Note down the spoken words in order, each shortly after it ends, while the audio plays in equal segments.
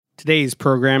Today's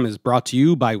program is brought to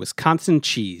you by Wisconsin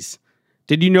Cheese.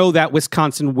 Did you know that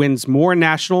Wisconsin wins more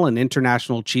national and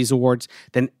international cheese awards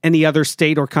than any other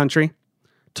state or country?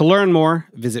 To learn more,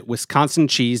 visit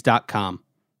wisconsincheese.com.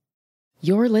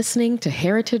 You're listening to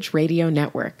Heritage Radio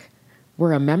Network.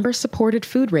 We're a member-supported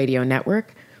food radio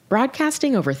network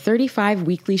broadcasting over 35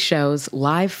 weekly shows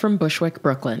live from Bushwick,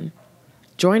 Brooklyn.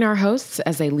 Join our hosts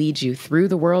as they lead you through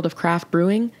the world of craft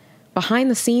brewing,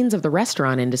 behind the scenes of the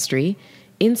restaurant industry,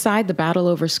 inside the battle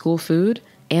over school food,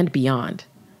 and beyond.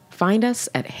 Find us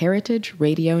at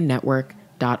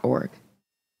heritageradionetwork.org.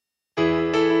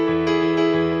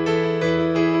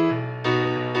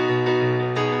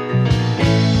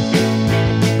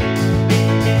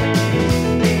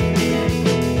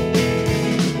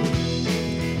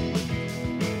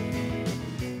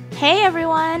 Hey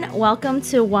everyone, welcome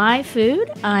to Why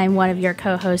Food. I'm one of your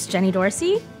co-hosts, Jenny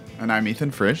Dorsey. And I'm Ethan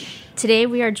Frisch. Today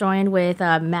we are joined with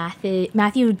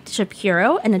Matthew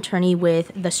Shapiro, an attorney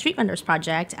with the Street Vendors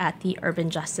Project at the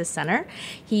Urban Justice Center.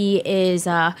 He is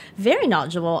very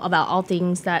knowledgeable about all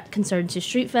things that concern to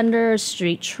street vendors,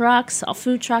 street trucks,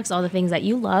 food trucks, all the things that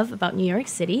you love about New York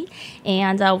City.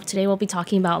 And today we'll be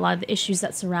talking about a lot of the issues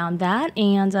that surround that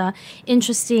and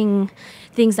interesting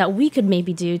things that we could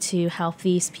maybe do to help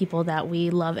these people that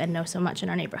we love and know so much in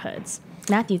our neighborhoods.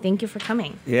 Matthew, thank you for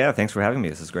coming. Yeah, thanks for having me.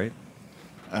 This is great.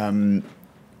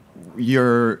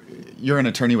 You're an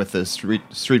attorney with the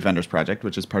Street Vendors Project,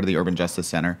 which is part of the Urban Justice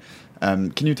Center.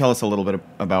 Can you tell us a little bit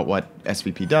about what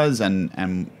SVP does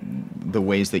and the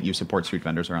ways that you support street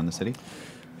vendors around the city?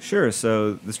 Sure.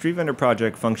 So the Street Vendor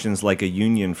Project functions like a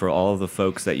union for all of the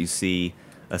folks that you see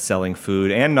selling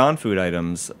food and non-food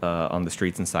items on the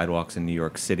streets and sidewalks in New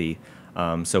York City.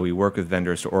 So we work with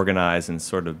vendors to organize and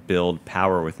sort of build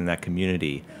power within that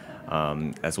community.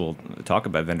 As we'll talk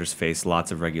about, vendors face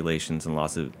lots of regulations and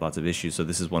lots of issues. So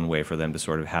this is one way for them to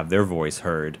sort of have their voice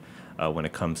heard when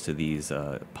it comes to these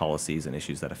policies and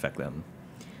issues that affect them.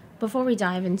 Before we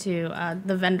dive into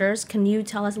the vendors, can you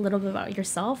tell us a little bit about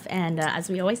yourself and, as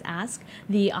we always ask,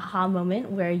 the aha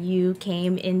moment where you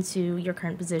came into your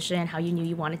current position, how you knew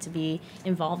you wanted to be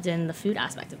involved in the food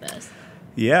aspect of this?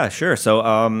 Yeah, sure. So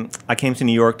I came to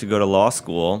New York to go to law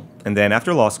school, and then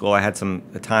after law school, I had some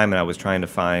time, and I was trying to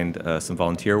find some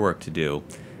volunteer work to do,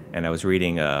 and I was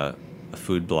reading a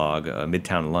food blog,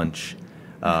 Midtown Lunch,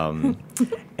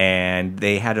 and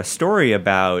they had a story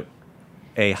about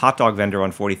a hot dog vendor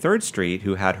on 43rd Street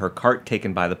who had her cart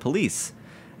taken by the police,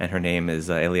 and her name is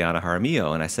Eliana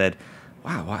Jaramillo, and I said,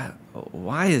 wow,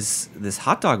 why is this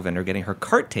hot dog vendor getting her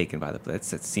cart taken by the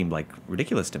police? That seemed like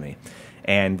ridiculous to me.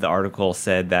 And the article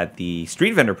said that the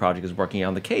Street Vendor Project is working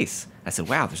on the case. I said,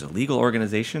 wow, there's a legal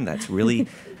organization that's really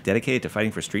dedicated to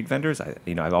fighting for street vendors.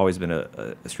 I've always been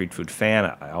a street food fan.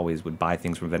 I always would buy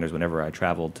things from vendors whenever I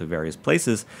traveled to various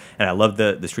places. And I love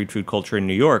the street food culture in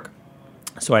New York.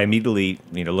 So I immediately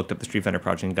looked up the Street Vendor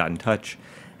Project and got in touch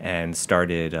and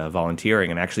started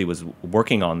volunteering and actually was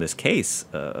working on this case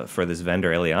for this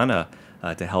vendor, Eliana,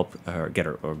 to help her get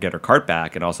her cart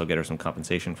back and also get her some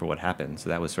compensation for what happened. So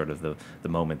that was sort of the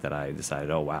moment that I decided,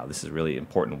 oh, wow, this is really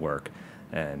important work,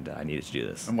 and I needed to do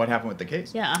this. And what happened with the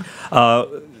case? Yeah.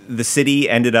 The city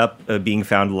ended up being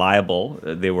found liable.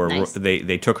 Nice.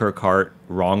 They took her cart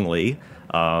wrongly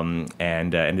and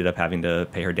ended up having to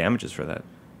pay her damages for that.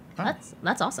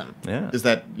 That's awesome. Yeah. Is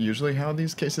that usually how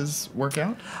these cases work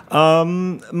out?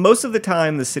 Most of the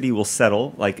time, the city will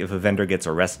settle. Like if a vendor gets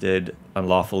arrested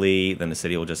unlawfully, then the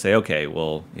city will just say, "Okay,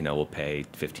 we'll pay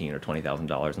 $15,000 or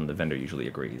 $20,000," and the vendor usually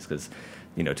agrees because,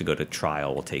 to go to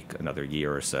trial will take another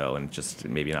year or so, and just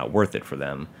maybe not worth it for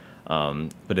them.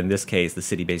 But in this case, the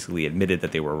city basically admitted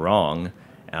that they were wrong,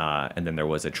 and then there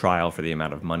was a trial for the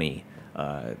amount of money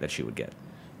that she would get.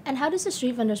 And how does the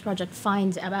Street Vendors Project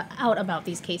find out about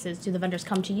these cases? Do the vendors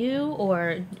come to you,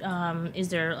 or is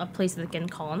there a place that they can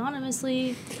call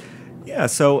anonymously? Yeah,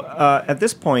 so at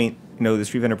this point, the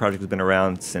Street Vendor Project has been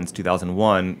around since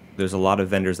 2001. There's a lot of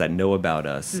vendors that know about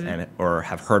us or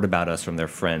have heard about us from their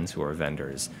friends who are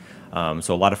vendors.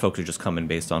 So a lot of folks are just coming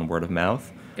based on word of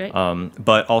mouth. Great.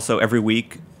 But also every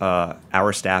week,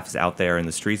 our staff is out there in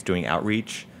the streets doing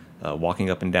outreach, walking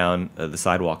up and down the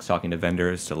sidewalks, talking to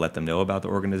vendors to let them know about the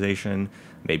organization.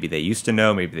 Maybe they used to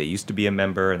know, maybe they used to be a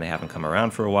member and they haven't come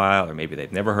around for a while, or maybe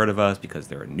they've never heard of us because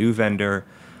they're a new vendor.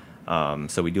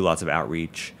 So we do lots of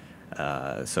outreach.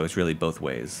 So it's really both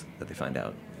ways that they find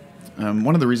out.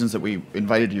 One of the reasons that we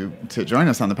invited you to join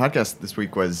us on the podcast this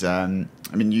week was,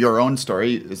 your own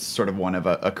story is sort of one of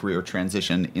a career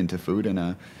transition into food in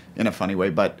a funny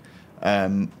way, but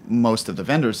most of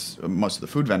the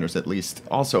food vendors at least,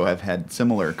 also have had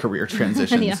similar career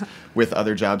transitions with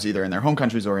other jobs either in their home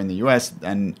countries or in the U.S.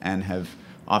 and have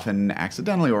often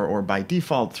accidentally or by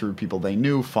default through people they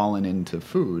knew fallen into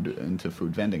food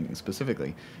vending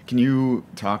specifically. Can you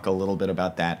talk a little bit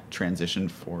about that transition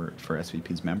for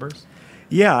SVP's members?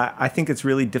 Yeah, I think it's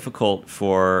really difficult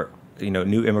for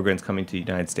new immigrants coming to the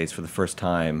United States for the first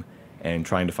time and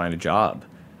trying to find a job.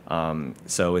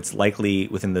 So it's likely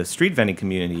within the street vending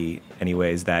community,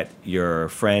 anyways, that your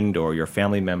friend or your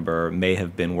family member may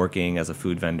have been working as a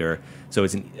food vendor. So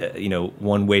it's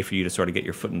one way for you to sort of get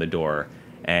your foot in the door,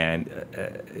 and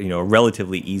a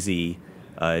relatively easy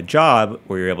job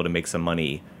where you're able to make some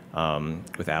money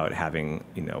without having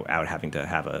to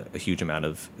have a huge amount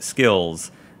of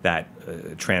skills that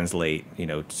translate,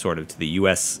 sort of to the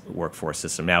U.S. workforce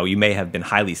system. Now, you may have been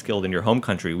highly skilled in your home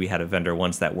country. We had a vendor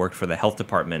once that worked for the health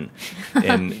department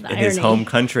in his home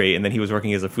country, and then he was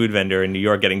working as a food vendor in New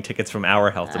York getting tickets from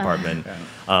our health department.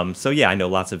 I know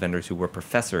lots of vendors who were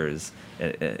professors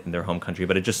in their home country,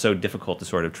 but it's just so difficult to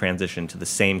sort of transition to the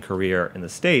same career in the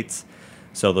States,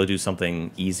 so they'll do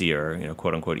something easier,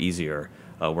 quote-unquote easier,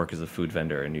 work as a food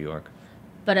vendor in New York.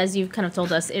 But as you've kind of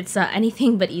told us, it's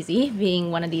anything but easy being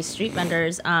one of these street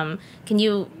vendors. Can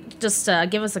you just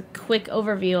give us a quick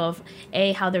overview of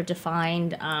how they're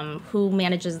defined, who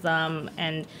manages them,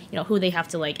 and who they have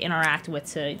to interact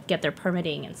with to get their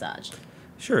permitting and such?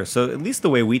 Sure. So at least the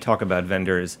way we talk about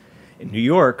vendors in New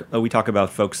York, we talk about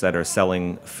folks that are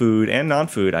selling food and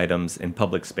non-food items in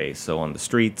public space. So on the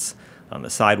streets, on the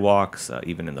sidewalks,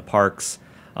 even in the parks.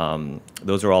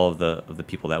 Those are all of the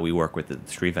people that we work with at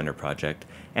the Street Vendor Project.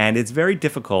 And it's very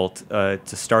difficult to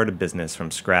start a business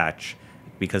from scratch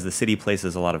because the city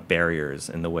places a lot of barriers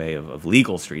in the way of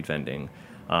legal street vending.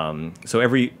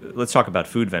 Let's talk about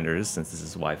food vendors, since this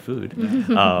is why food.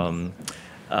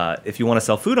 If you want to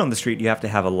sell food on the street, you have to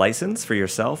have a license for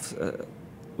yourself,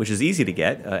 which is easy to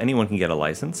get. Anyone can get a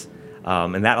license.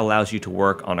 And that allows you to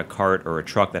work on a cart or a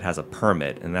truck that has a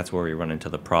permit, and that's where we run into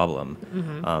the problem.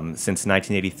 Since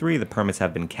 1983, the permits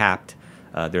have been capped.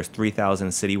 There's 3,000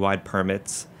 citywide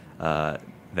permits.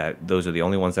 Those are the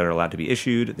only ones that are allowed to be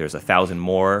issued. There's 1,000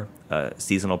 more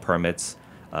seasonal permits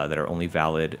that are only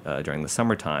valid during the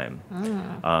summertime.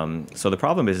 So the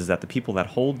problem is that the people that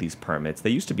hold these permits,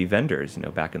 they used to be vendors,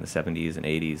 back in the 70s and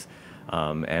 80s.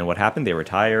 And what happened? They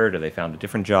retired or they found a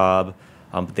different job.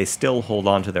 But they still hold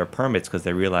on to their permits because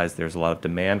they realize there's a lot of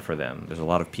demand for them. There's a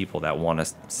lot of people that want to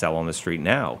sell on the street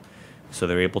now. So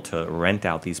they're able to rent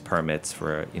out these permits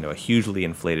for a hugely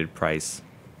inflated price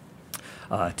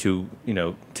to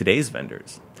today's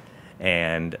vendors.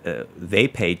 And they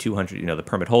pay $200, the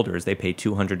permit holders, they pay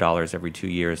 $200 every 2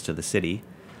 years to the city.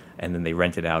 And then they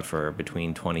rent it out for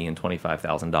between $20,000 and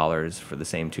 $25,000 for the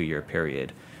same 2-year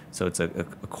period. So it's a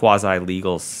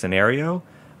quasi-legal scenario.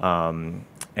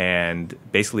 And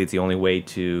basically, it's the only way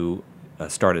to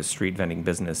start a street vending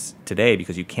business today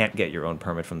because you can't get your own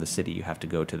permit from the city. You have to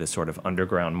go to this sort of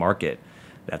underground market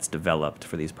that's developed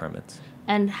for these permits.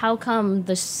 And how come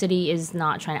the city is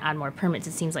not trying to add more permits?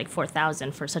 It seems like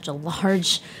 4,000 for such a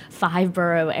large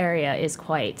 5-borough area is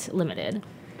quite limited.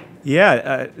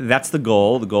 Yeah, that's the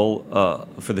goal. The goal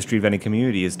for the street vending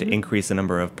community is to increase the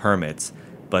number of permits.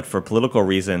 But for political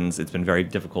reasons, it's been very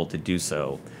difficult to do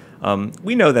so.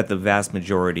 We know that the vast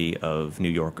majority of New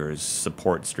Yorkers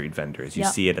support street vendors. You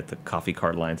see it at the coffee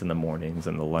cart lines in the mornings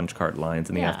and the lunch cart lines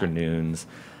in the afternoons.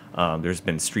 There's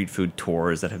been street food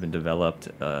tours that have been developed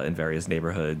in various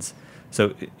neighborhoods.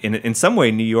 So in some way,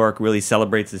 New York really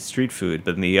celebrates its street food,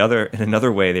 but in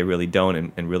another way, they really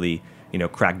don't and really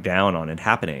crack down on it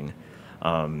happening.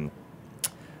 It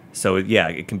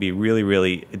can be really,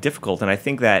 really difficult. And I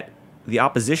think that the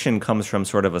opposition comes from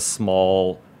sort of a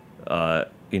small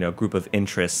group of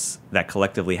interests that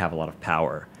collectively have a lot of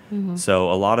power. So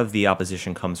a lot of the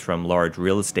opposition comes from large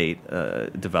real estate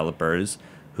developers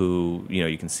who,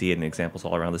 you can see it in examples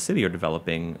all around the city, are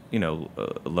developing,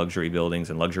 luxury buildings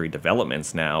and luxury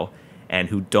developments now, and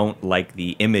who don't like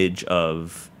the image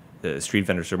of street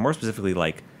vendors, or more specifically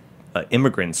like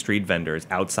immigrant street vendors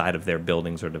outside of their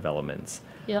buildings or developments.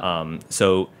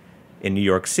 So in New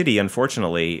York City,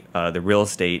 unfortunately, the real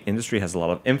estate industry has a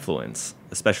lot of influence,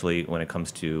 especially when it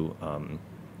comes to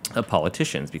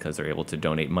politicians, because they're able to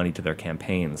donate money to their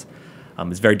campaigns.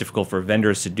 It's very difficult for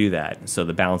vendors to do that. So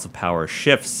the balance of power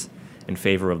shifts in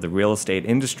favor of the real estate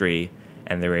industry,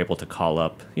 and they're able to call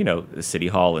up, the city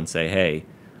hall and say, hey,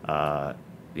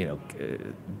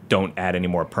 don't add any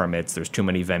more permits. There's too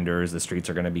many vendors. The streets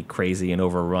are going to be crazy and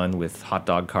overrun with hot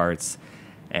dog carts.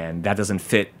 And that doesn't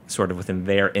fit sort of within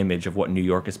their image of what New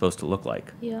York is supposed to look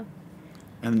like. Yeah.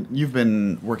 And you've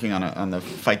been working on the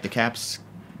Fight the Caps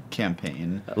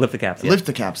campaign. Lift the caps. Yeah. Lift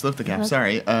the caps.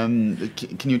 Sorry.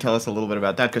 Can you tell us a little bit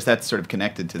about that? Because that's sort of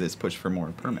connected to this push for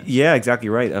more permits. Yeah, exactly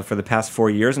right. For the past 4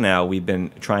 years now, we've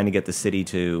been trying to get the city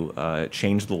to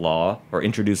change the law or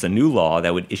introduce a new law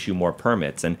that would issue more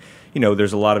permits. And,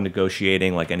 there's a lot of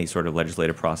negotiating, like any sort of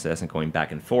legislative process, and going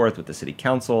back and forth with the city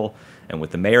council and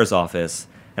with the mayor's office.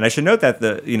 And I should note that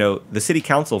the city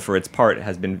council, for its part,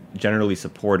 has been generally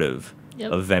supportive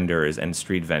of vendors and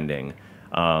street vending.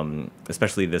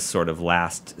 Especially this sort of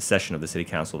last session of the city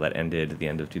council that ended at the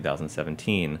end of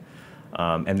 2017.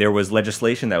 And there was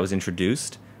legislation that was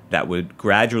introduced that would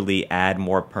gradually add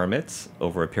more permits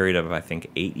over a period of, I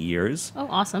think, 8 years. Oh,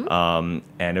 awesome.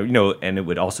 And it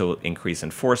would also increase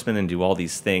enforcement and do all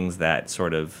these things that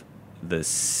sort of the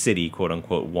city, quote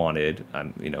unquote, wanted,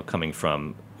 coming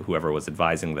from whoever was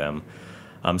advising them.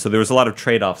 So there was a lot of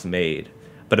trade-offs made.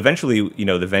 But eventually,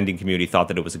 the vending community thought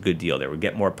that it was a good deal. They would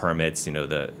get more permits.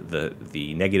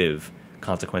 The negative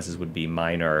consequences would be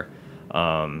minor,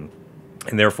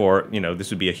 and therefore, this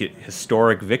would be a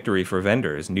historic victory for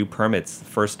vendors. New permits,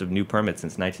 first of new permits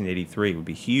since 1983, would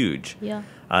be huge. Yeah.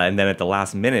 And then at the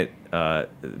last minute,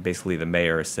 basically the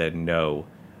mayor said no.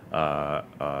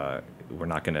 We're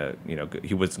not going to,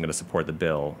 he wasn't going to support the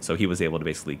bill. So he was able to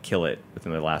basically kill it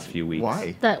within the last few weeks.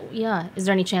 Why? Is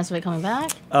there any chance of it coming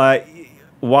back?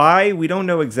 Why? We don't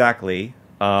know exactly.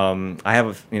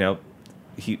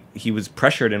 He was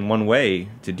pressured in one way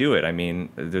to do it. I mean,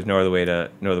 there's no other way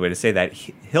to say that.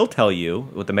 He'll tell you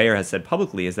what the mayor has said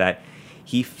publicly is that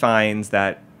he finds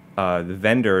that the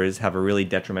vendors have a really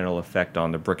detrimental effect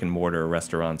on the brick and mortar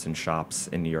restaurants and shops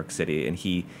in New York City, and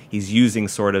he's using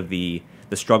sort of the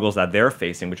struggles that they're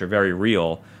facing, which are very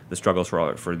real, the struggles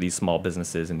for these small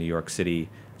businesses in New York City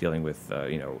dealing with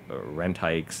rent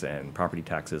hikes and property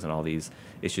taxes and all these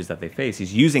issues that they face.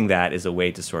 He's using that as a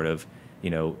way to sort of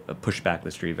push back the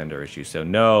street vendor issue. So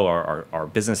no, our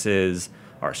businesses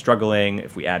are struggling.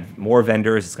 If we add more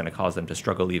vendors, it's going to cause them to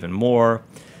struggle even more.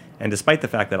 And despite the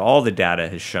fact that all the data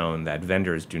has shown that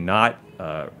vendors do not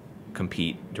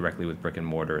compete directly with brick and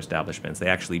mortar establishments, they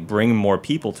actually bring more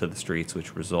people to the streets,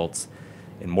 which results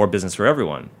in more business for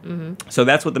everyone. Mm-hmm. So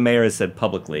that's what the mayor has said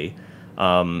publicly.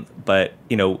 But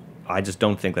I just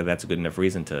don't think that that's a good enough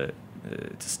reason to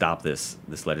stop this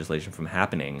legislation from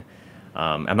happening.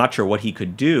 I'm not sure what he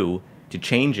could do to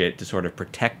change it to sort of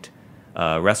protect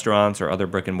restaurants or other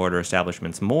brick and mortar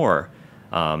establishments more.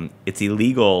 It's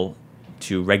illegal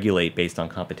to regulate based on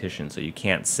competition, so you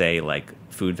can't say like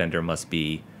food vendor must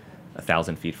be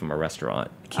 1,000 feet from a restaurant.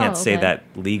 You can't say that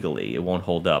legally; it won't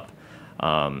hold up.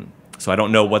 So I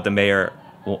don't know what the mayor,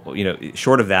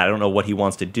 short of that, I don't know what he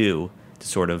wants to do to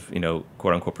sort of,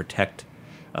 quote unquote, protect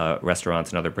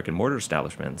restaurants and other brick and mortar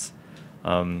establishments.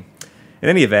 In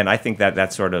any event, I think that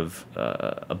that's sort of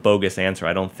a bogus answer.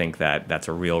 I don't think that that's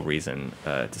a real reason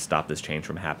to stop this change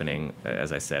from happening.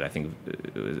 As I said, I think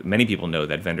many people know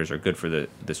that vendors are good for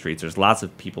the streets. There's lots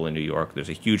of people in New York. There's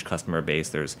a huge customer base.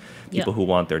 There's people who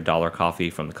want their dollar coffee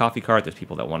from the coffee cart. There's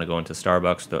people that want to go into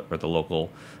Starbucks or the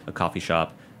local coffee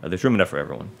shop. There's room enough for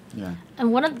everyone. Yeah.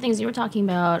 And one of the things you were talking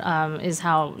about is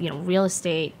how real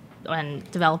estate and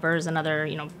developers and other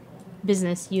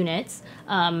business units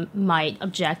might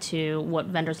object to what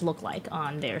vendors look like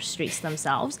on their streets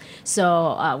themselves.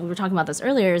 So we were talking about this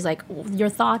earlier. Is like your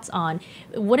thoughts on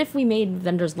what if we made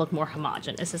vendors look more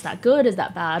homogenous? Is that good? Is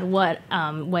that bad? What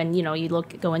when you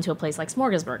go into a place like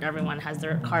Smorgasburg, everyone has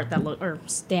their cart or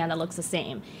stand that looks the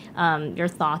same. Your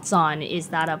thoughts on, is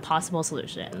that a possible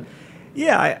solution?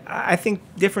 Yeah, I think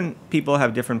different people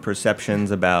have different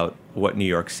perceptions about what New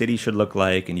York City should look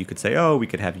like, and you could say, we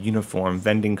could have uniform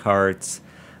vending carts.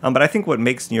 But I think what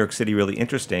makes New York City really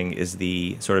interesting is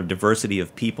the sort of diversity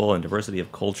of people and diversity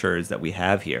of cultures that we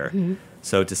have here. Mm-hmm.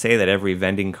 So to say that every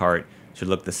vending cart should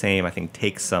look the same, I think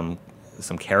takes some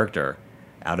character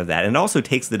out of that. And it also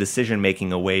takes the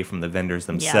decision-making away from the vendors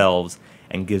themselves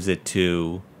and gives it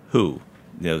to who?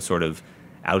 Sort of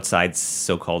outside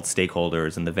so-called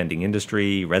stakeholders in the vending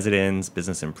industry, residents,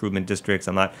 business improvement districts.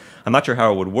 I'm not sure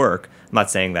how it would work. I'm not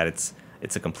saying that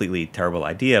it's a completely terrible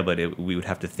idea, but we would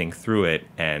have to think through it,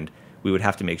 and we would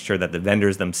have to make sure that the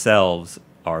vendors themselves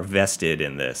are vested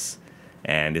in this,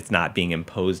 and it's not being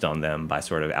imposed on them by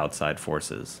sort of outside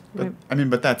forces.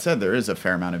 But that said, there is a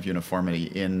fair amount of uniformity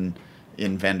in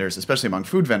in vendors, especially among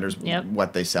food vendors, Yep.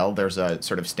 what they sell. There's a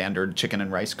sort of standard chicken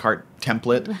and rice cart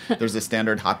template. There's a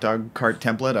standard hot dog cart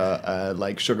template, a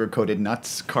like sugar-coated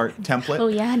nuts cart template. Oh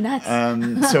yeah, nuts.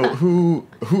 So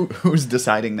who's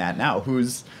deciding that now?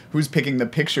 Who's picking the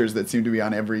pictures that seem to be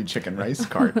on every chicken rice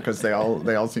cart? Because they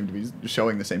all seem to be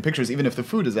showing the same pictures, even if the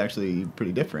food is actually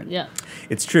pretty different. Yeah.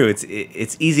 It's true.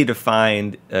 It's easy to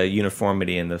find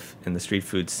uniformity in the street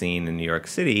food scene in New York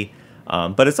City,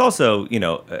 but it's also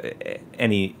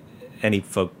any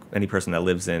person that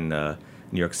lives in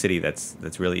New York City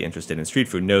that's really interested in street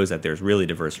food knows that there's really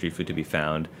diverse street food to be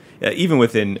found, even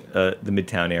within the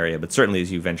Midtown area, but certainly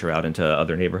as you venture out into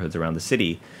other neighborhoods around the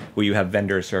city where you have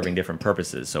vendors serving different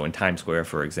purposes. So in Times Square,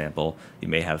 for example, you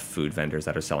may have food vendors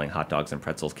that are selling hot dogs and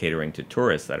pretzels catering to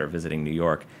tourists that are visiting New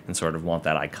York and sort of want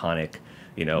that iconic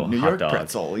New hot York dog.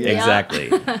 pretzel, yeah. Exactly.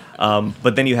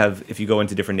 But then you have, if you go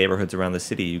into different neighborhoods around the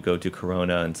city, you go to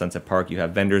Corona and Sunset Park, you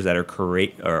have vendors that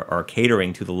are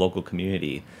catering to the local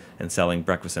community and selling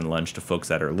breakfast and lunch to folks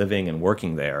that are living and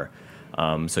working there.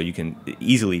 So you can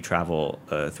easily travel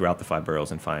throughout the 5 boroughs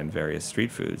and find various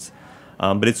street foods.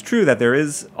 But it's true that there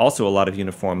is also a lot of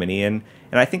uniformity, and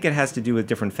I think it has to do with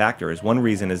different factors. One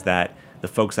reason is that the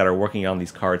folks that are working on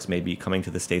these carts may be coming to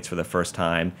the States for the first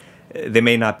time. They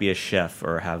may not be a chef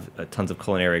or have tons of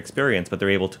culinary experience, but they're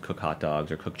able to cook hot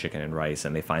dogs or cook chicken and rice,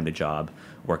 and they find a job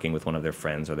working with one of their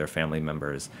friends or their family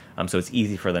members. So it's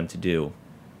easy for them to do.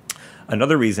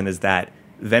 Another reason is that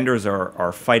vendors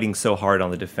are fighting so hard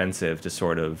on the defensive to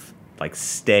sort of like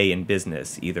stay in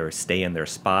business, either stay in their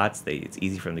spots. It's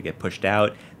easy for them to get pushed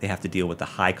out. They have to deal with the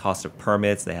high cost of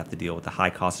permits. They have to deal with the high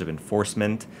cost of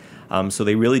enforcement. So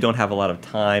they really don't have a lot of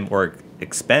time or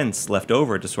expense left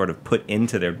over to sort of put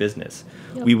into their business.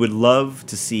 Yep. We would love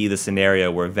to see the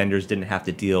scenario where vendors didn't have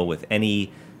to deal with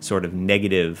any sort of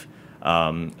negative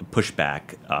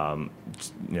pushback,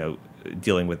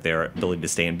 dealing with their ability to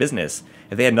stay in business.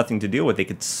 If they had nothing to deal with, they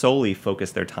could solely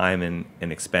focus their time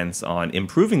and expense on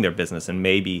improving their business and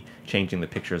maybe changing the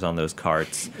pictures on those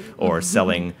carts or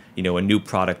selling, a new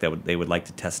product that they would like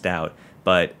to test out.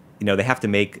 But, they have to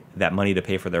make that money to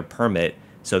pay for their permit.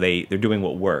 So they're doing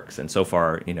what works, and so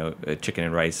far, chicken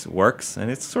and rice works,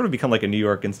 and it's sort of become like a New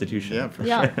York institution. Yeah, for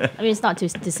Yeah, sure. I mean, it's not too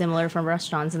dissimilar from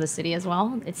restaurants in the city as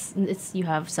well. It's you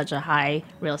have such a high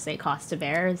real estate cost to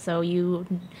bear, so you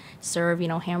serve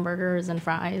hamburgers and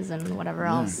fries and whatever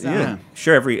else. So. Yeah,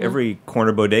 sure. Every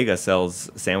corner bodega sells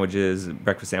sandwiches,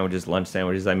 breakfast sandwiches, lunch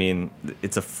sandwiches. I mean,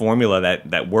 it's a formula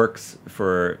that works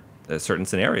for a certain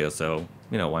scenario. So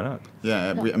why not?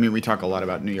 Yeah, we talk a lot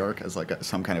about New York as like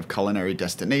some kind of culinary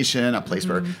destination, a place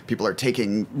where people are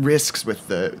taking risks with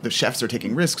the chefs are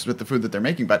taking risks with the food that they're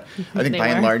making. But I think by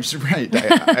and large, right.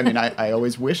 I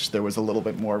always wish there was a little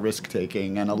bit more risk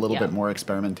taking and a little bit more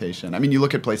experimentation. I mean, you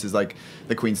look at places like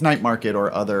the Queens Night Market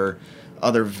or other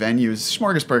venues.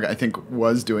 Smorgasburg, I think,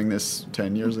 was doing this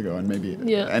 10 years ago, and maybe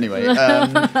anyway.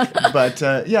 But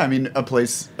a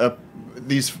place,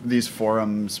 these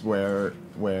forums where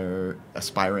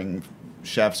aspiring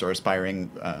chefs or aspiring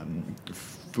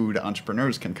food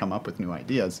entrepreneurs can come up with new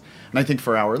ideas. And I think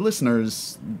for our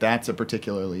listeners, that's a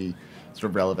particularly sort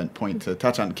of relevant point to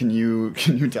touch on. Can you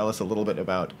tell us a little bit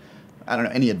about,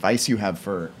 any advice you have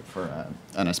for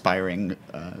an aspiring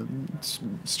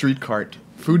street cart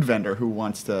food vendor who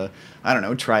wants to,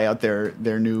 try out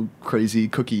their new crazy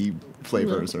cookie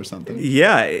flavors or something?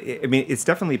 Yeah, I mean, it's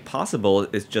definitely possible.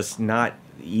 It's just not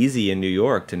easy in New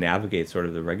York to navigate sort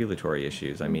of the regulatory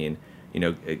issues. I mean,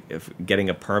 if getting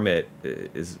a permit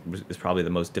is probably the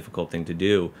most difficult thing to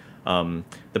do.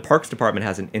 The Parks Department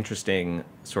has an interesting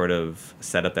sort of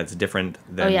setup that's different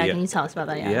than can you tell us about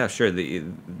that? Yeah, sure.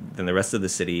 Than the rest of the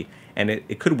city, and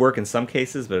it could work in some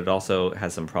cases, but it also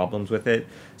has some problems with it.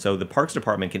 So the Parks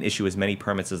Department can issue as many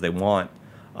permits as they want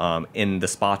in the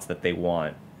spots that they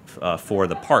want for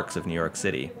the parks of New York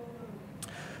City.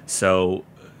 So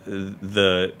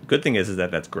the good thing is that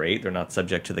that's great. They're not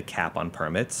subject to the cap on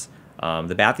permits.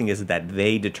 The bad thing is that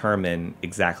they determine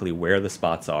exactly where the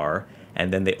spots are,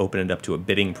 and then they open it up to a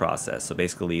bidding process. So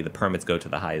basically, the permits go to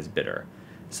the highest bidder.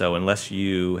 So unless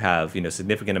you have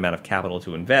significant amount of capital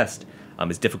to invest,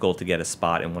 it's difficult to get a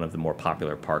spot in one of the more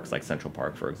popular parks like Central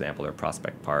Park, for example, or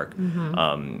Prospect Park.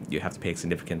 You have to pay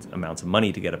significant amounts of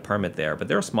money to get a permit there. But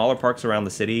there are smaller parks around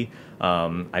the city.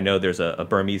 I know there's a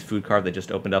Burmese food cart that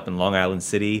just opened up in Long Island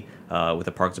City with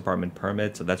a Parks Department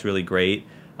permit, so that's really great.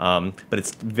 But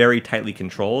it's very tightly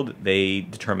controlled. They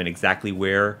determine exactly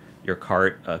where your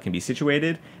cart can be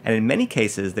situated. And in many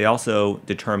cases, they also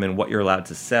determine what you're allowed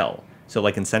to sell. So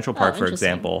like in Central Park, for interesting.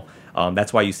 example,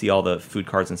 that's why you see all the food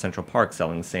carts in Central Park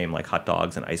selling the same like hot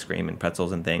dogs and ice cream and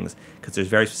pretzels and things, because there's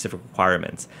very specific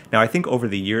requirements. Now, I think over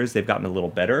the years they've gotten a little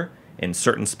better. In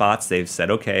certain spots, they've said,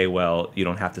 okay, well, you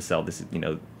don't have to sell this,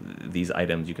 these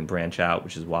items. You can branch out,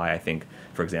 which is why I think,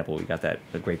 for example, we got the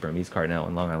Great Burmese cart now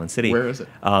in Long Island City. Where is it?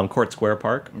 Court Square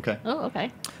Park. Okay. Oh,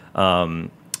 okay.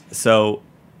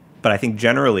 But I think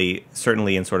generally,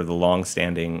 certainly in sort of the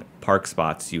long-standing park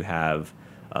spots, you have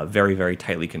very, very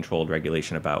tightly controlled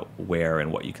regulation about where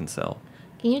and what you can sell.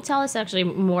 Can you tell us actually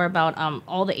more about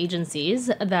all the agencies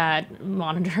that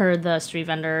monitor the street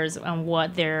vendors and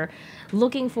what they're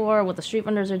looking for, what the street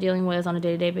vendors are dealing with on a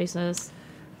day-to-day basis?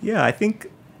 Yeah, I think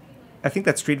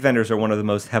that street vendors are one of the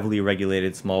most heavily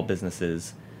regulated small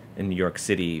businesses in New York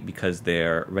City because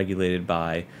they're regulated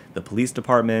by the police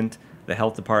department, the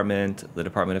health department, the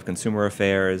Department of Consumer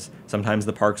Affairs, sometimes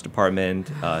the Parks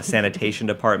Department, sanitation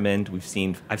department.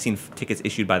 I've seen tickets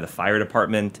issued by the fire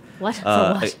department What? For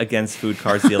what? against food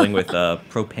carts dealing with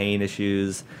propane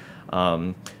issues.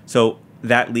 So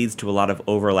that leads to a lot of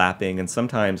overlapping and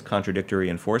sometimes contradictory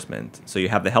enforcement. So you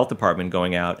have the health department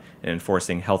going out and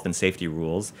enforcing health and safety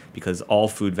rules because all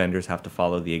food vendors have to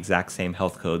follow the exact same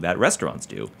health code that restaurants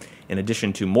do, in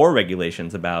addition to more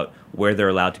regulations about where they're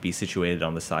allowed to be situated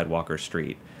on the sidewalk or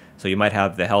street. So you might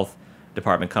have the health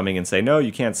department coming and say, no,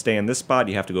 you can't stay in this spot,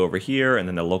 you have to go over here, and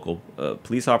then the local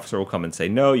police officer will come and say,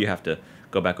 no, you have to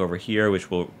go back over here,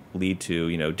 which will lead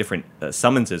to different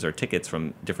summonses or tickets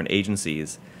from different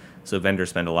agencies. So vendors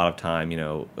spend a lot of time,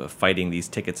 fighting these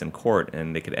tickets in court,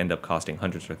 and they could end up costing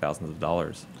hundreds or thousands of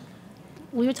dollars.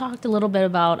 We talked a little bit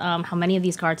about how many of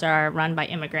these carts are run by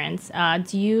immigrants.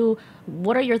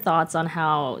 What are your thoughts on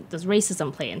how does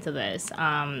racism play into this?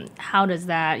 How does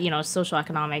that, social,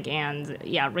 economic, and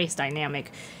race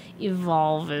dynamic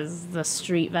evolve as the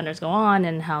street vendors go on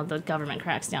and how the government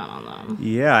cracks down on them?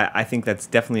 Yeah, I think that's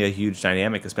definitely a huge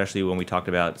dynamic, especially when we talked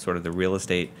about sort of the real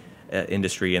estate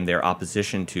industry and their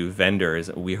opposition to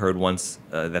vendors. We heard once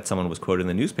that someone was quoted in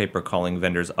the newspaper calling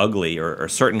vendors ugly, or a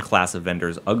certain class of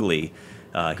vendors ugly.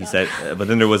 He said, but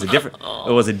then there was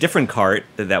a different cart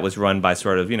that was run by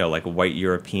sort of like a white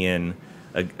European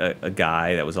a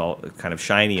guy that was all kind of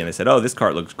shiny, and they said, oh, this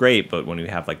cart looks great, but when we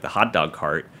have like the hot dog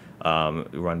cart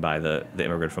run by the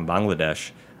immigrant from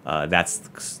Bangladesh,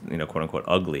 that's quote unquote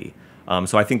ugly.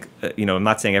 So I think, I'm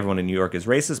not saying everyone in New York is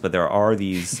racist, but there are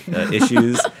these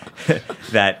issues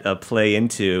that play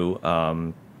into,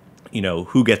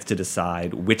 who gets to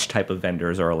decide which type of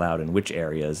vendors are allowed in which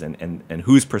areas and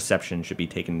whose perception should be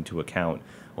taken into account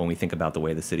when we think about the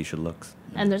way the city should look.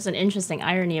 And there's an interesting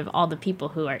irony of all the people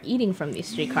who are eating from these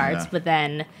street carts, but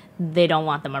then they don't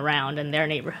want them around in their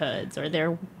neighborhoods or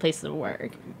their places of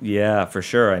work. Yeah, for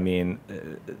sure. I mean,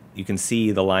 you can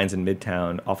see the lines in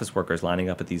Midtown, office workers lining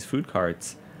up at these food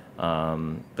carts,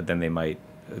 but then they might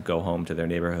go home to their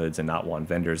neighborhoods and not want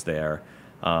vendors there.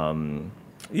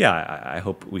 I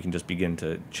hope we can just begin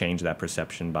to change that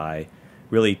perception by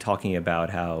really talking about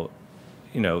how,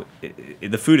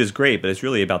 the food is great, but it's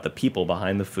really about the people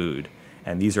behind the food.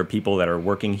 And these are people that are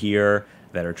working here,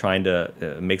 that are trying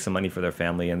to make some money for their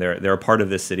family, and they're a part of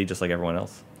this city just like everyone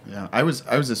else. Yeah, I was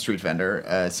a street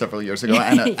vendor several years ago,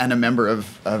 and a member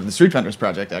of the Street Vendors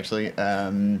Project actually,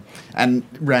 and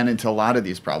ran into a lot of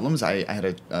these problems. I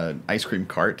had an ice cream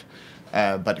cart,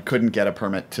 but couldn't get a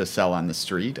permit to sell on the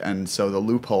street, and so the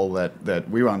loophole that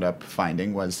we wound up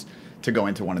finding was to go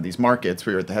into one of these markets.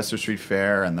 We were at the Hester Street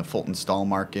Fair and the Fulton Stall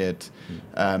Market,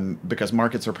 because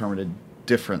markets are permitted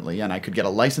differently, and I could get a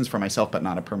license for myself but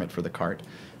not a permit for the cart.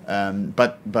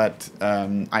 But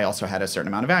I also had a certain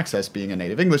amount of access, being a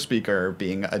native English speaker,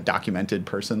 being a documented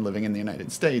person living in the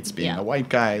United States, being a white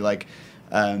guy. Like,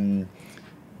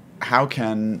 how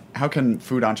can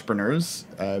food entrepreneurs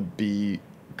be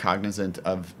cognizant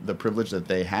of the privilege that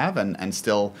they have and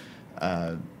still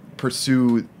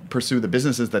pursue the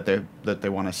businesses that they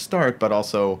want to start, but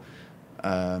also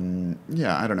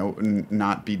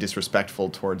not be disrespectful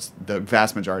towards the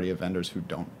vast majority of vendors who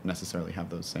don't necessarily have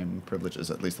those same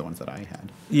privileges, at least the ones that I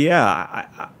had.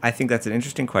 Yeah, I think that's an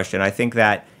interesting question. I think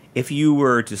that if you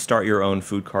were to start your own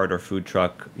food cart or food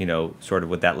truck, sort of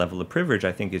with that level of privilege,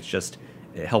 I think it's just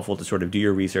helpful to sort of do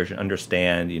your research and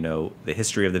understand, the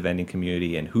history of the vending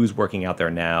community and who's working out there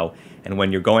now. And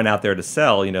when you're going out there to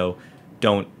sell,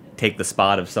 don't take the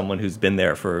spot of someone who's been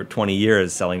there for 20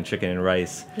 years selling chicken and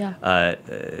rice, to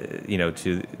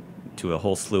a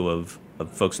whole slew of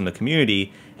folks in the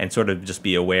community, and sort of just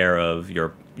be aware of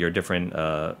your different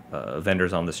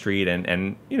vendors on the street.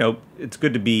 And it's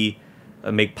good to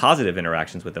make positive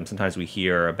interactions with them. Sometimes we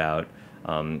hear about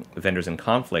vendors in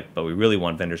conflict, but we really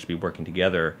want vendors to be working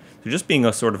together. So just being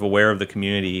sort of aware of the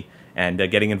community and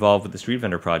getting involved with the Street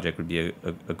Vendor Project would be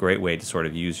a great way to sort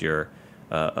of use your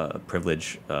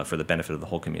privilege for the benefit of the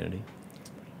whole community.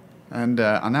 And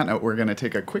on that note, we're going to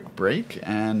take a quick break,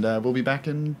 and we'll be back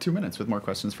in 2 minutes with more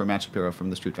questions for Matt Shapiro from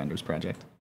the Street Vendors Project.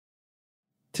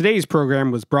 Today's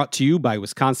program was brought to you by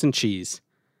Wisconsin Cheese.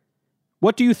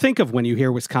 What do you think of when you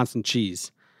hear Wisconsin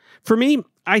cheese? For me,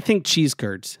 I think cheese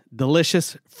curds.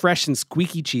 Delicious, fresh, and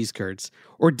squeaky cheese curds.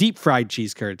 Or deep-fried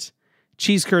cheese curds.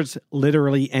 Cheese curds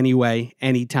literally any way,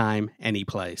 anytime, any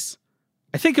place.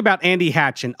 I think about Andy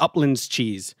Hatch and Upland's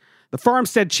Cheese, the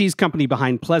farmstead cheese company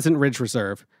behind Pleasant Ridge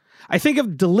Reserve. I think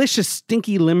of delicious,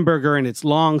 stinky Limburger and its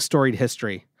long, storied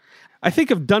history. I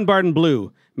think of Dunbarton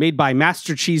Blue, made by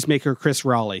master cheesemaker Chris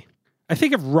Raleigh. I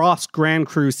think of Ross Grand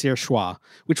Cru Surchoix,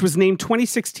 which was named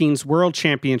 2016's World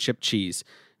Championship cheese,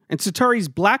 and Sartori's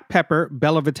Black Pepper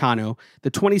Bellavitano, the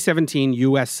 2017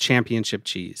 U.S. Championship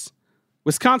cheese.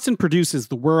 Wisconsin produces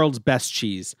the world's best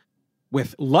cheese,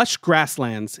 with lush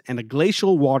grasslands and a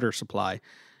glacial water supply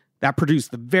that produce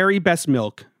the very best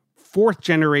milk.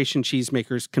 Fourth-generation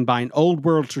cheesemakers combine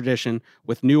old-world tradition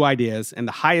with new ideas and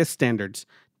the highest standards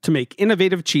to make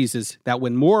innovative cheeses that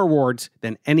win more awards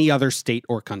than any other state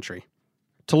or country.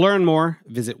 To learn more,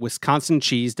 visit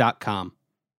wisconsincheese.com.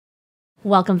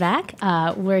 Welcome back.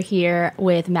 We're here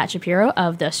with Matt Shapiro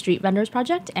of the Street Vendors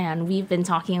Project, and we've been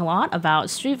talking a lot about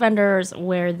street vendors,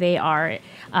 where they are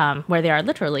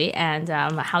literally, and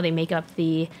how they make up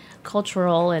the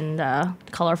cultural and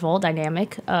colorful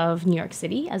dynamic of New York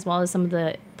City, as well as some of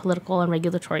the political and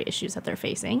regulatory issues that they're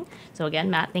facing. So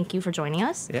again, Matt, thank you for joining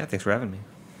us. Yeah, thanks for having me.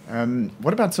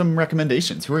 What about some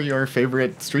recommendations? Who are your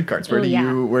favorite street carts? Where do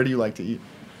you like to eat?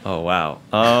 Oh, wow.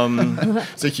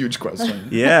 It's a huge question.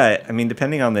 Yeah, I mean,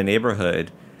 depending on the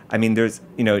neighborhood, I mean, there's,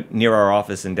 near our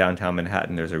office in downtown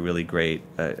Manhattan, there's a really great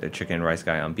chicken and rice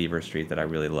guy on Beaver Street that I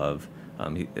really love.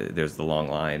 There's the long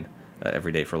line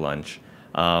every day for lunch.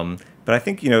 But I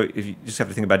think, if you just have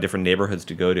to think about different neighborhoods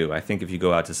to go to, I think if you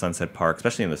go out to Sunset Park,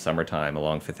 especially in the summertime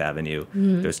along Fifth Avenue,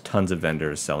 there's tons of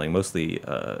vendors selling mostly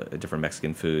different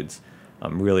Mexican foods.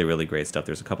 Really, really great stuff.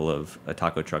 There's a couple of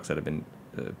taco trucks that have been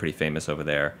pretty famous over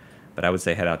there. But I would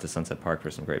say head out to Sunset Park for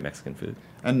some great Mexican food.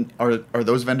 And are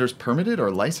those vendors permitted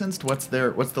or licensed? What's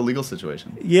the legal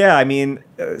situation? Yeah, I mean,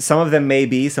 some of them may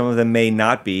be, some of them may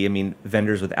not be. I mean,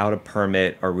 vendors without a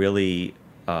permit are really,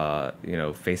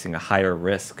 facing a higher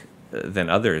risk than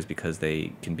others because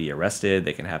they can be arrested,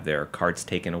 they can have their carts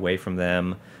taken away from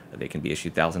them, they can be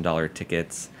issued $1,000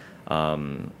 tickets.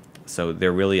 So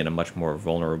they're really in a much more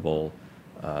vulnerable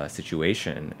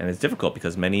situation, and it's difficult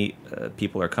because many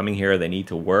people are coming here, they need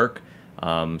to work,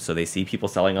 so they see people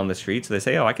selling on the street, so they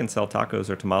say, I can sell tacos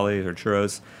or tamales or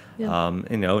churros,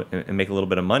 and make a little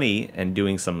bit of money and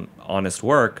doing some honest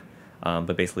work,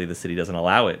 but basically the city doesn't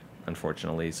allow it,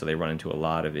 unfortunately, so they run into a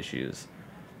lot of issues.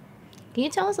 Can you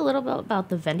tell us a little bit about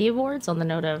the Vendy Awards on the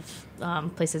note of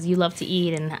places you love to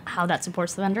eat and how that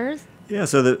supports the vendors? Yeah,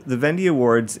 so the Vendy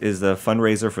Awards is a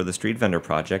fundraiser for the Street Vendor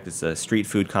Project. It's a street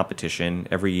food competition.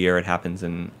 Every year it happens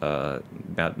in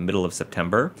about the middle of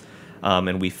September.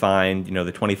 And we find,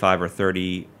 the 25 or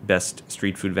 30 best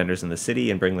street food vendors in the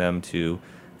city and bring them to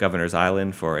Governor's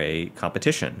Island for a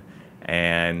competition.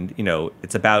 And,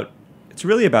 it's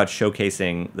really about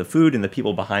showcasing the food and the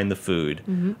people behind the food,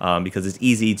 because it's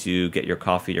easy to get your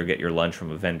coffee or get your lunch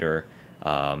from a vendor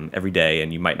every day,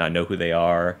 and you might not know who they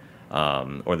are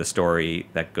or the story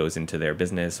that goes into their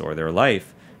business or their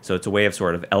life. So it's a way of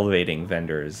sort of elevating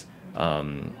vendors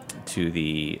to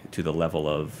the level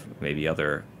of maybe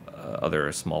other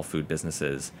small food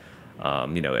businesses.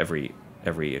 Every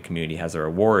community has their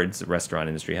awards. The restaurant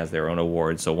industry has their own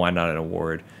awards, so why not an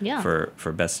award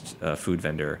for best food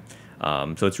vendor?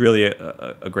 So it's really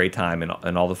a great time,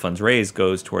 and all the funds raised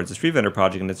goes towards the Street Vendor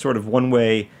Project, and it's sort of one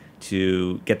way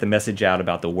to get the message out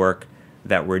about the work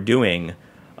that we're doing,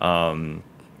 and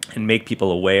make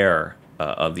people aware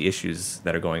of the issues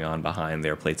that are going on behind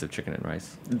their plates of chicken and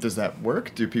rice. Does that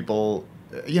work? Do people...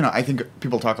 I think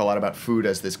people talk a lot about food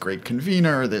as this great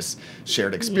convener, this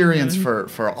shared experience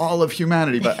for all of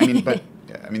humanity. But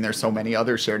I mean, there's so many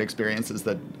other shared experiences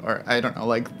that are, I don't know,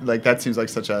 like that seems like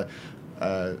such a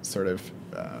sort of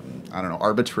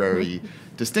arbitrary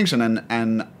distinction.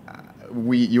 And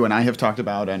you and I have talked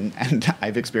about, and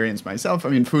I've experienced myself. I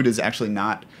mean, food is actually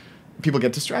not. People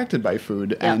get distracted by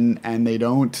food, and they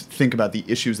don't think about the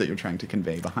issues that you're trying to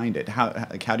convey behind it. How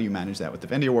do you manage that with the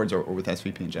Vendy Awards or with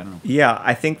SVP in general? Yeah,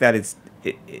 I think that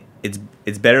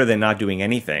it's better than not doing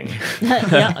anything.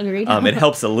 Yeah, agreed. It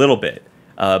helps a little bit.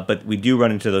 But we do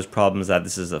run into those problems that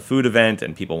this is a food event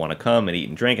and people want to come and eat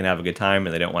and drink and have a good time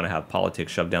and they don't want to have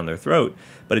politics shoved down their throat.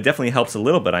 But it definitely helps a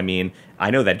little bit. I mean, I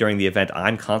know that during the event,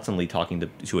 I'm constantly talking to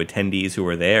attendees who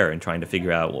are there and trying to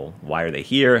figure out, well, why are they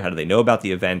here? How do they know about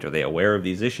the event? Are they aware of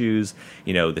these issues?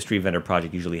 You know, the Street Vendor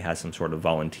Project usually has some sort of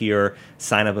volunteer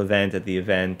sign-up event at the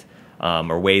event,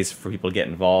 or ways for people to get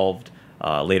involved.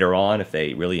 Later on, if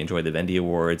they really enjoyed the Vendy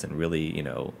Awards and really, you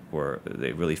know,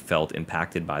 they really felt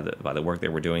impacted by the work they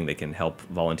were doing, they can help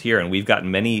volunteer. And we've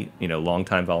gotten many, you know,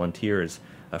 longtime volunteers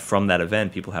from that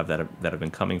event. People that have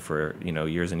been coming for, you know,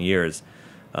 years and years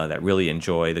that really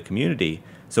enjoy the community.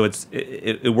 So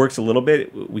it works a little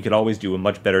bit. We could always do a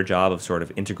much better job of sort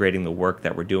of integrating the work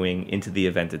that we're doing into the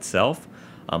event itself.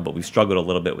 But we've struggled a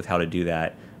little bit with how to do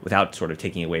that without sort of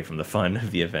taking away from the fun of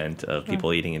the event of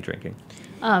people eating and drinking.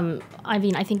 I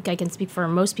mean, I think I can speak for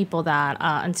most people that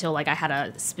until like I had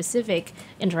a specific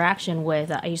interaction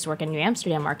with, I used to work in New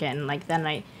Amsterdam market, and like then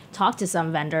I talked to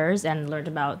some vendors and learned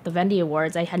about the Vendy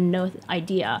Awards. I had no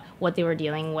idea what they were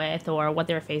dealing with or what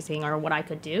they were facing or what I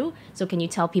could do. So can you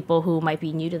tell people who might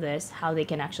be new to this how they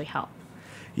can actually help?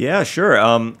 Yeah, sure.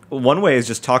 One way is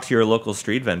just talk to your local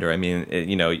street vendor. I mean,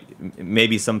 you know,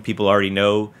 maybe some people already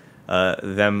know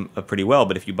them pretty well,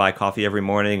 but if you buy coffee every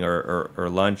morning or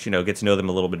lunch, you know, get to know them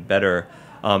a little bit better.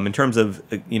 In terms of,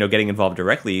 you know, getting involved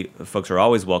directly, folks are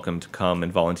always welcome to come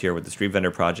and volunteer with the Street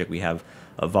Vendor Project. We have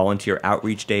volunteer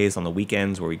outreach days on the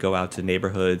weekends where we go out to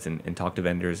neighborhoods and talk to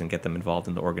vendors and get them involved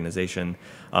in the organization.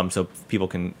 So people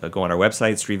can go on our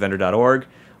website, streetvendor.org,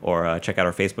 or check out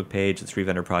our Facebook page, the Street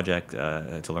Vendor Project,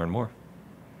 to learn more.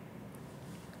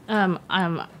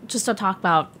 Just to talk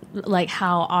about like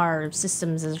how our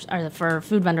systems for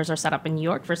food vendors are set up in New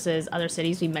York versus other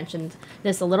cities. We mentioned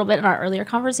this a little bit in our earlier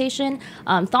conversation.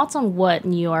 Thoughts on what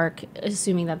New York,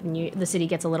 assuming that the city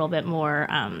gets a little bit more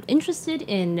interested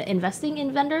in investing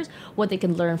in vendors, what they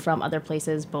can learn from other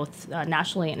places, both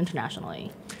nationally and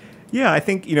internationally. Yeah, I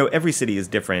think, you know, every city is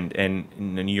different, and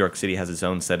New York City has its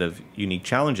own set of unique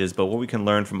challenges, but what we can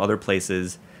learn from other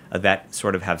places that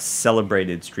sort of have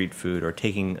celebrated street food or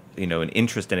taking, you know, an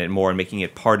interest in it more and making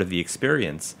it part of the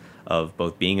experience of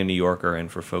both being a New Yorker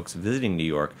and for folks visiting New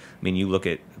York. I mean, you look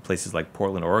at places like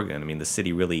Portland, Oregon. I mean, the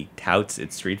city really touts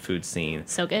its street food scene.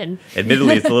 So good.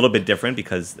 Admittedly, it's a little bit different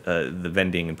because the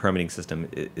vending and permitting system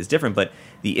is different, but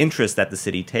the interest that the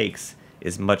city takes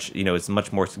is much, you know, it's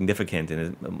much more significant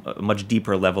and a much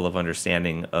deeper level of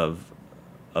understanding of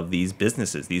these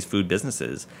businesses, these food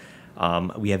businesses.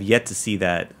 We have yet to see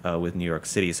that with New York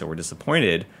City, so we're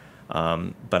disappointed.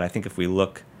 But I think if we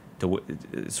look to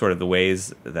sort of the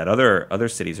ways that other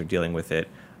cities are dealing with it,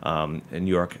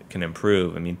 New York can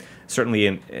improve. I mean, certainly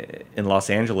in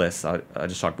Los Angeles, I'll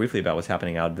just talk briefly about what's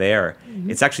happening out there. Mm-hmm.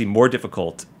 It's actually more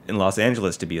difficult in Los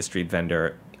Angeles to be a street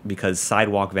vendor because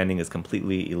sidewalk vending is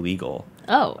completely illegal.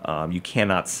 Oh. You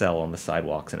cannot sell on the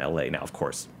sidewalks in LA. Now, of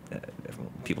course,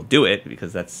 people do it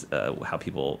because that's how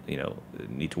people, you know,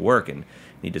 need to work and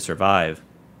need to survive.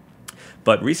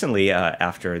 But recently,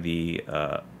 after the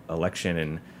election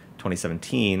in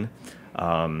 2017,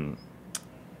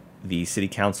 the city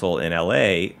council in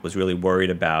LA was really worried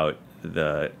about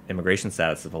the immigration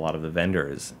status of a lot of the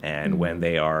vendors, and when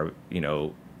they are, you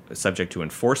know, subject to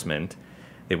enforcement,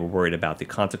 they were worried about the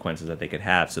consequences that they could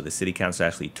have. So the city council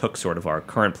actually took sort of our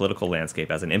current political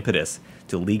landscape as an impetus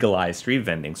to legalize street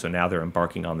vending. So now they're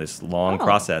embarking on this long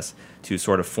process to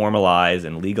sort of formalize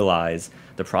and legalize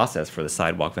the process for the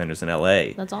sidewalk vendors in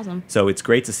LA. That's awesome. So it's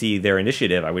great to see their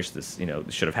initiative. I wish this, you know,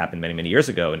 should have happened many, many years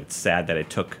ago, and it's sad that it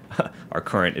took our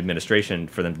current administration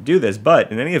for them to do this. But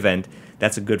in any event,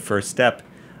 that's a good first step.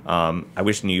 I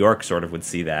wish New York sort of would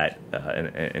see that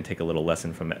and take a little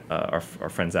lesson from our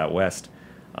friends out west.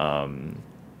 And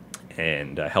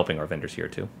helping our vendors here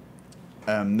too.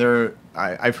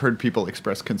 I've heard people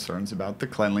express concerns about the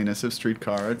cleanliness of street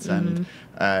carts and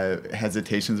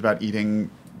hesitations about eating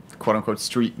 "quote unquote"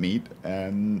 street meat.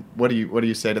 What do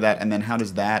you say to that? And then how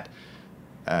does that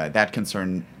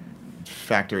concern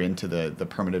factor into the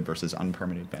permitted versus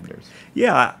unpermitted vendors?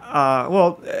 Yeah,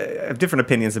 well, I have different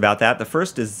opinions about that. The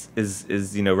first is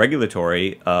you know,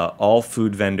 regulatory. All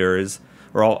food vendors,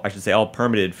 or all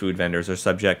permitted food vendors are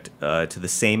subject to the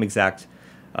same exact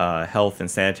health and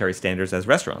sanitary standards as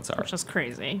restaurants are. Which is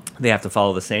crazy. They have to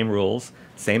follow the same rules,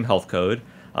 same health code.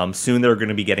 Soon they're going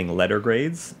to be getting letter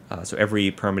grades. So every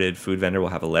permitted food vendor will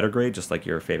have a letter grade, just like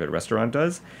your favorite restaurant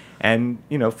does. And,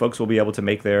 you know, folks will be able to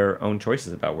make their own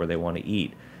choices about where they want to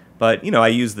eat. But, you know, I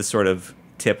use this sort of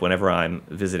tip whenever I'm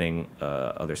visiting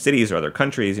other cities or other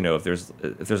countries. You know, if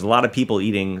there's a lot of people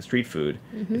eating street food,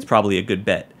 it's probably a good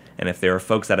bet. And if there are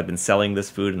folks that have been selling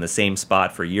this food in the same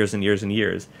spot for years and years and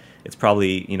years, it's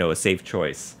probably, a safe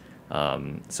choice.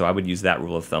 So I would use that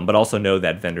rule of thumb, but also know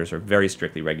that vendors are very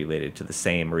strictly regulated to the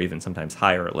same or even sometimes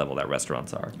higher level that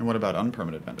restaurants are. And what about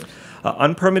unpermitted vendors?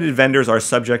 Unpermitted vendors are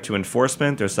subject to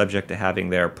enforcement. They're subject to having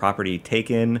their property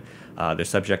taken. They're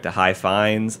subject to high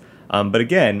fines. But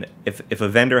again, if a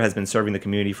vendor has been serving the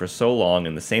community for so long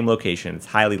in the same location, it's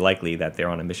highly likely that they're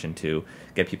on a mission to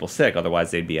get people sick.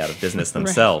 Otherwise, they'd be out of business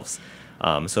themselves.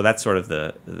 So that's sort of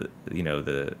the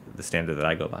standard that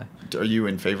I go by. Are you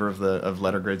in favor of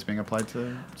letter grades being applied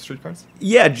to street carts?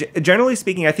 Yeah, generally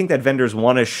speaking, I think that vendors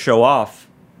want to show off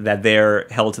that they're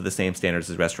held to the same standards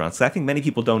as restaurants. So I think many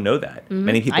people don't know that. Mm-hmm.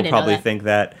 Many people probably think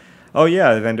that, oh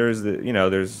yeah, the vendors,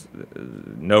 there's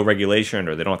no regulation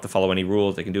or they don't have to follow any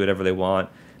rules. They can do whatever they want.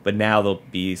 But now there'll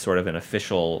be sort of an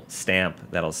official stamp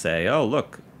that'll say, oh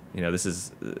look, this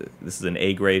is an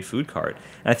A-grade food cart.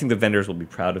 And I think the vendors will be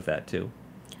proud of that too.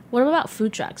 What about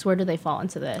food trucks? Where do they fall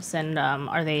into this? And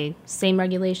are they same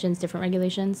regulations, different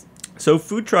regulations? So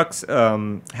food trucks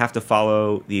have to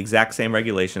follow the exact same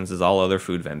regulations as all other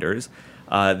food vendors.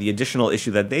 The additional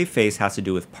issue that they face has to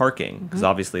do with parking, because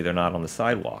obviously they're not on the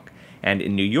sidewalk. And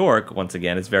in New York, once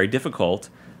again, it's very difficult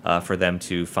for them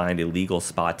to find a legal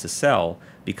spot to sell,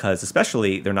 because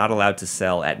especially they're not allowed to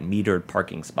sell at metered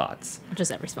parking spots. Which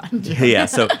is every spot. Yeah,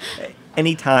 so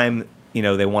anytime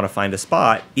they want to find a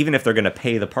spot, even if they're going to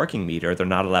pay the parking meter, they're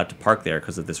not allowed to park there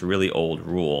because of this really old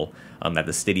rule that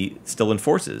the city still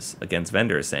enforces against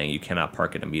vendors, saying you cannot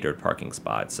park at a metered parking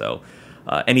spot. So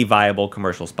any viable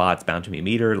commercial spot's bound to be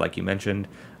metered, like you mentioned.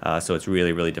 So it's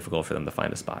really, really difficult for them to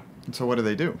find a spot. So what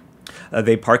do?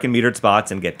 They park in metered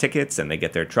spots and get tickets, and they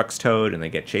get their trucks towed, and they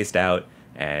get chased out,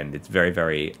 and it's very,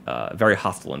 very, very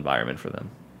hostile environment for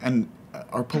them. And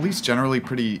are police generally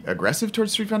pretty aggressive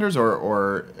towards street vendors,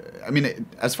 or I mean,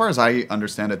 as far as I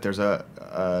understand it, there's a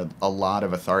lot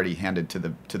of authority handed to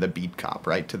the beat cop,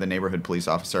 right, to the neighborhood police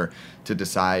officer to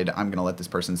decide, I'm going to let this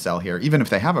person sell here, even if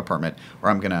they have a permit, or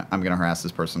I'm gonna harass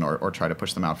this person or try to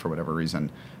push them out for whatever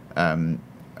reason.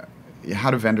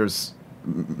 How do vendors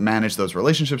manage those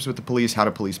relationships with the police? How do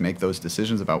police make those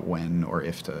decisions about when or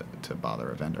if to bother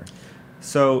a vendor?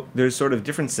 So there's sort of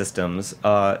different systems.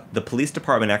 The police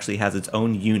department actually has its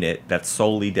own unit that's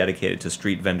solely dedicated to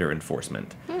street vendor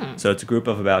enforcement. So it's a group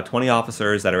of about 20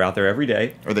 officers that are out there every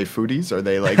day. Are they foodies? Are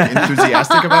they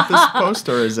enthusiastic about this post,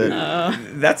 or is it?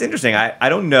 That's interesting. I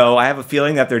don't know. I have a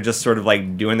feeling that they're just sort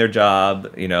of doing their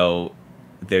job.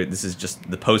 This is just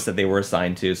the post that they were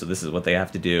assigned to, so this is what they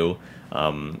have to do.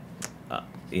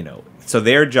 So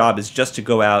their job is just to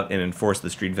go out and enforce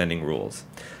the street vending rules.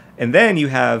 And then you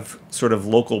have sort of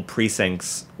local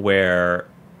precincts where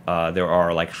there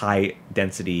are high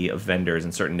density of vendors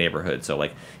in certain neighborhoods. So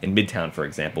in Midtown, for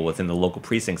example, within the local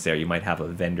precincts there, you might have a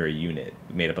vendor unit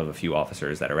made up of a few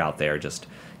officers that are out there just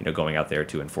going out there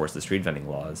to enforce the street vending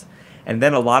laws. And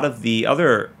then a lot of the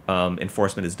other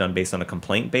enforcement is done based on a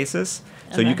complaint basis.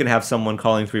 So you can have someone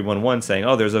calling 311 saying,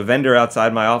 oh, there's a vendor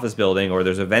outside my office building, or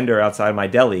there's a vendor outside my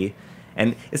deli.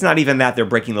 And it's not even that they're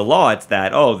breaking the law. It's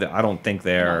that, I don't think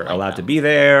they're allowed to be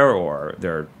there, or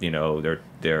they're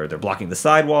blocking the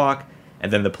sidewalk.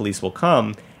 And then the police will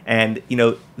come. And,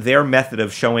 their method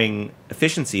of showing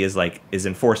efficiency is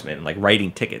enforcement, and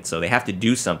writing tickets. So they have to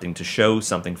do something to show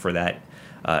something for that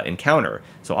encounter.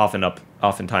 So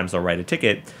oftentimes they'll write a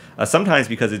ticket. Sometimes,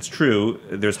 because it's true,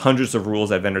 there's hundreds of rules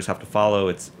that vendors have to follow.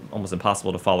 It's almost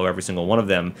impossible to follow every single one of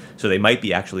them. So they might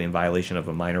be actually in violation of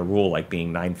a minor rule, like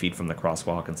being 9 feet from the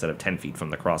crosswalk instead of 10 feet from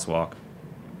the crosswalk.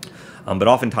 But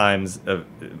oftentimes,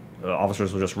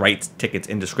 officers will just write tickets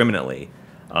indiscriminately.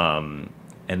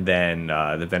 And then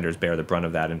the vendors bear the brunt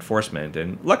of that enforcement.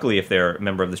 And luckily, if they're a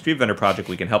member of the Street Vendor Project,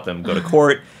 we can help them go to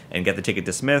court and get the ticket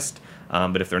dismissed.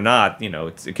 But if they're not,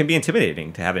 it can be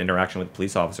intimidating to have an interaction with a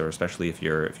police officer, especially if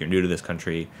you're new to this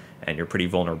country and you're pretty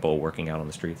vulnerable working out on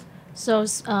the streets. So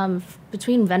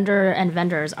between vendor and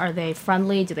vendors, are they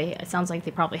friendly? It sounds like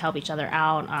they probably help each other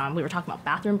out. We were talking about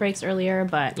bathroom breaks earlier,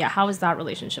 but yeah, how is that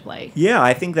relationship like? Yeah,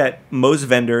 I think that most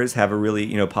vendors have a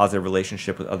really, positive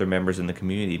relationship with other members in the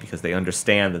community because they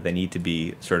understand that they need to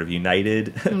be sort of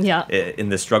united in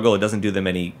this struggle. It doesn't do them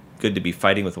any good to be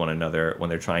fighting with one another when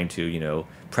they're trying to,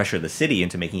 pressure the city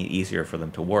into making it easier for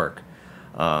them to work.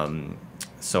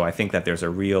 So I think that there's a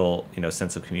real,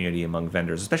 sense of community among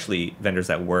vendors, especially vendors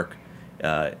that work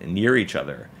near each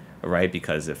other, right?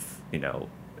 Because if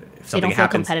something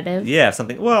happens, competitive. Yeah,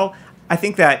 I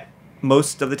think that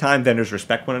most of the time vendors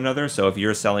respect one another. So if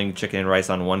you're selling chicken and rice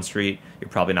on one street, you're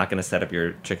probably not going to set up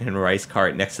your chicken and rice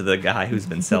cart next to the guy who's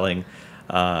been selling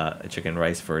chicken and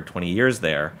rice for 20 years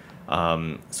there.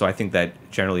 So I think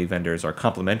that generally vendors are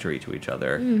complementary to each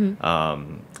other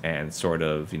and sort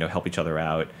of help each other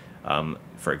out.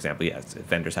 For example, yes, if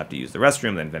vendors have to use the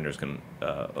restroom, then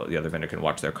the other vendor can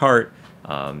watch their cart,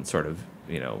 sort of,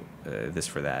 this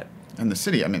for that. And the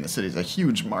city is a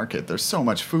huge market. There's so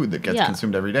much food that gets Yeah.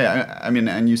 consumed every day. I mean,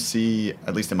 and you see,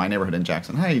 at least in my neighborhood in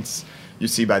Jackson Heights, you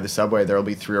see by the subway, there will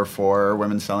be 3 or 4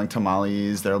 women selling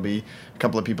tamales. There will be a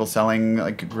couple of people selling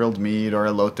like grilled meat or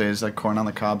elotes, like corn on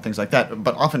the cob, things like that,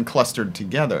 but often clustered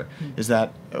together. Is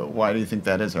that, why do you think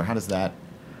that is, or how does that?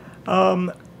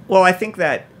 Well, I think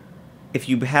that if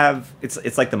you have,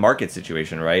 it's like the market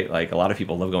situation, right? Like a lot of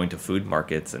people love going to food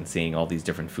markets and seeing all these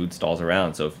different food stalls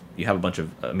around. So if you have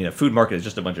a food market is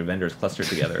just a bunch of vendors clustered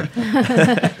together.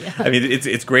 I mean, it's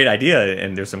a great idea,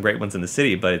 and there's some great ones in the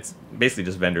city, but it's basically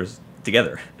just vendors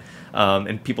together,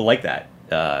 and people like that.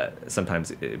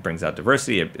 Sometimes it brings out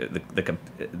diversity.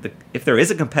 If there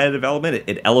is a competitive element,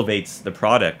 it elevates the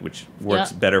product, which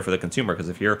works better for the consumer. Because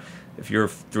if you're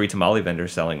 3 tamale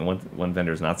vendors selling, one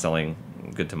vendor is not selling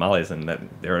good tamales, and that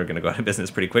they're going to go out of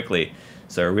business pretty quickly.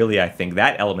 So really, I think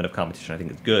that element of competition, I think,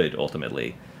 is good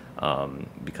ultimately,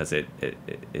 because it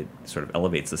sort of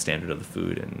elevates the standard of the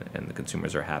food, and the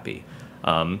consumers are happy.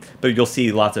 But you'll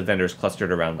see lots of vendors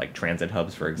clustered around like transit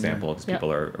hubs, for example, because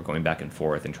people are going back and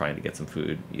forth and trying to get some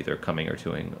food, either coming or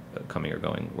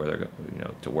going where they're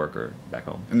to work or back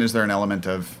home. And is there an element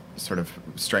of sort of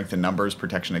strength in numbers,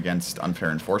 protection against unfair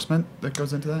enforcement that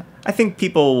goes into that? I think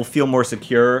people will feel more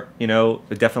secure.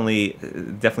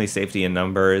 Definitely safety in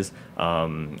numbers.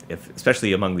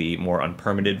 Especially among the more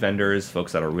unpermitted vendors,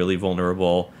 folks that are really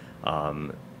vulnerable.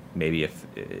 Maybe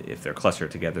if they're clustered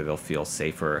together, they'll feel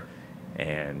safer.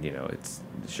 And it's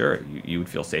sure you would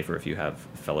feel safer if you have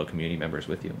fellow community members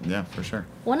with you. Yeah, for sure.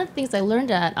 One of the things I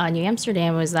learned at New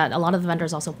Amsterdam was that a lot of the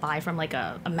vendors also buy from like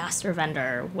a master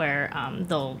vendor where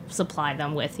they'll supply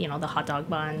them with the hot dog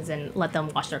buns and let them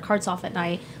wash their carts off at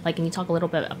night. Like, can you talk a little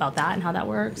bit about that and how that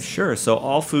works? Sure. So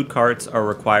all food carts are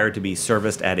required to be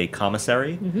serviced at a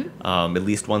commissary at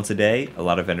least once a day. A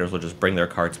lot of vendors will just bring their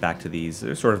carts back to these.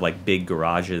 They're sort of like big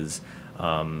garages.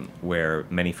 Where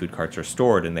many food carts are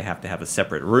stored, and they have to have a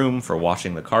separate room for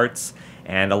washing the carts.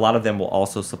 And a lot of them will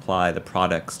also supply the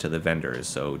products to the vendors,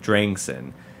 so drinks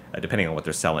and depending on what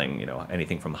they're selling,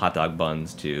 anything from hot dog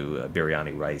buns to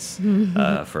biryani rice,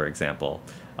 for example.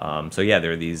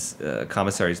 There are these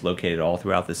commissaries located all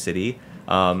throughout the city.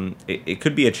 It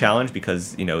could be a challenge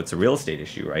because, it's a real estate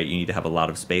issue, right? You need to have a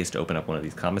lot of space to open up one of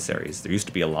these commissaries. There used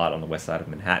to be a lot on the west side of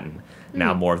Manhattan.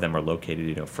 Now more of them are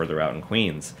located, further out in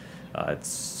Queens. It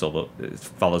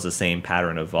follows the same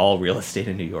pattern of all real estate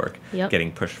in New York,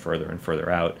 getting pushed further and further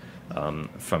out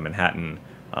from Manhattan.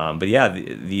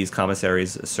 These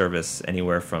commissaries service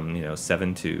anywhere from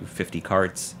 7 to 50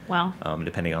 carts. Wow.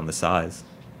 Depending on the size.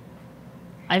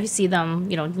 I see them,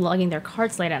 lugging their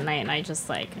carts late at night, and I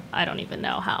just I don't even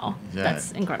know how. Yeah.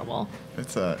 That's incredible.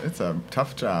 It's a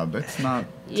tough job. It's not.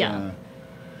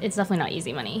 It's definitely not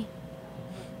easy money.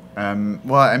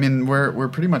 We're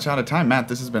pretty much out of time. Matt,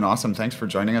 this has been awesome. Thanks for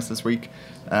joining us this week.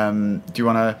 Do you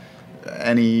want to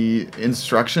any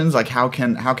instructions, like how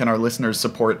can our listeners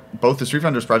support both the Street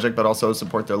Vendors Project but also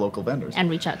support their local vendors and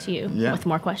reach out to you with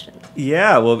more questions?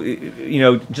 Yeah, well,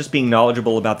 just being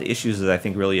knowledgeable about the issues is, I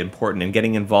think, really important, and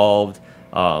getting involved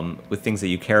with things that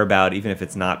you care about, even if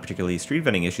it's not particularly street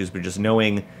vending issues, but just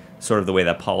knowing sort of the way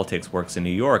that politics works in New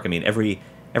York. I mean,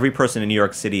 every person in New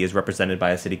York City is represented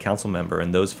by a city council member,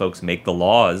 and those folks make the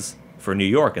laws for New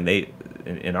York, and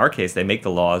in our case, they make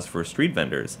the laws for street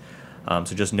vendors.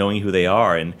 So just knowing who they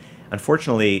are, and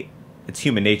unfortunately, it's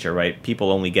human nature, right?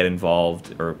 People only get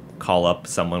involved or call up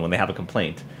someone when they have a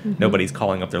complaint. Mm-hmm. Nobody's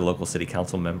calling up their local city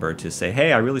council member to say,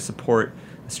 "Hey, I really support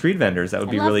street vendors. That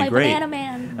would be really great." Banana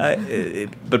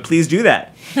Man. But please do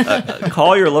that.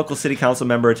 Call your local city council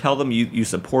member. Tell them you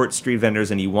support street vendors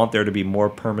and you want there to be more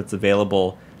permits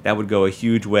available. That would go a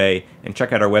huge way. And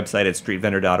check out our website at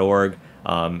streetvendor.org,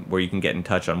 where you can get in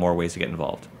touch on more ways to get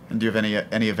involved. And do you have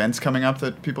any events coming up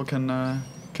that people can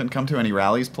come to? Any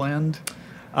rallies planned?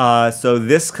 So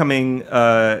this coming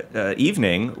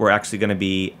evening, we're actually going to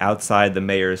be outside the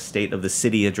mayor's State of the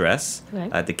City address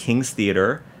at the King's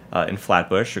Theater in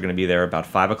Flatbush. We're going to be there about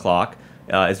 5 o'clock.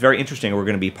 It's very interesting. We're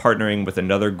going to be partnering with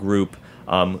another group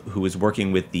who is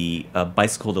working with the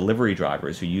bicycle delivery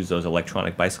drivers who use those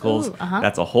electronic bicycles. Ooh, uh-huh.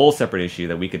 That's a whole separate issue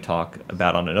that we could talk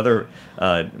about on another,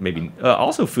 maybe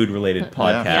also food-related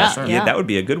podcast. Yeah. That would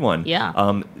be a good one.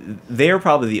 Yeah. They are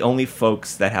probably the only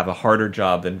folks that have a harder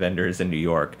job than vendors in New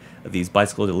York. These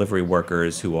bicycle delivery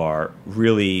workers who are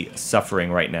really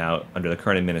suffering right now under the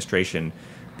current administration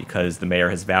because the mayor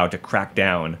has vowed to crack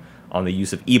down on the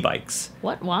use of e-bikes.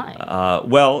 What? Why?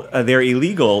 They're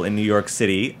illegal in New York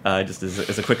City. Just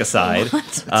as a quick aside,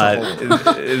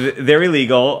 they're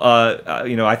illegal.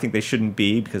 I think they shouldn't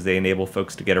be because they enable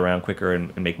folks to get around quicker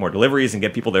and make more deliveries and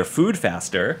get people their food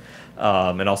faster,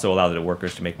 and also allow the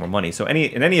workers to make more money. So in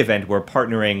any event, we're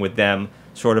partnering with them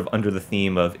sort of under the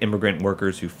theme of immigrant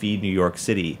workers who feed New York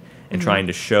City, and trying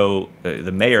to show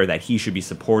the mayor that he should be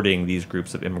supporting these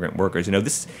groups of immigrant workers.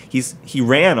 He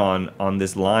ran on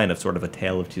this line of sort of a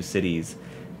tale of two cities,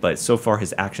 but so far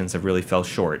his actions have really fell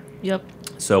short. Yep.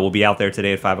 So we'll be out there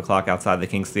today at 5 o'clock outside the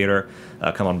King's Theater.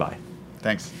 Come on by.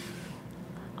 Thanks.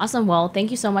 Awesome. Well,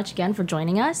 thank you so much again for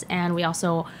joining us. And we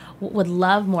also would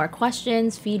love more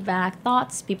questions, feedback,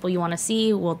 thoughts, people you want to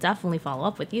see. We'll definitely follow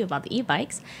up with you about the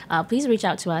e-bikes. Please reach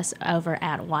out to us over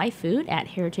at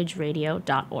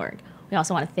yfood@heritageradio.org. We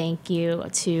also want to thank you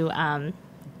to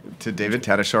David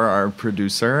Tadashore, our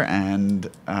producer,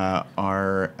 and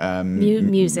our new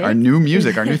music, our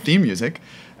new theme music,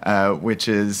 which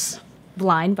is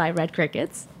Blind by Red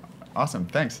Crickets. Awesome.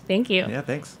 Thanks. Thank you. Yeah,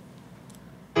 thanks.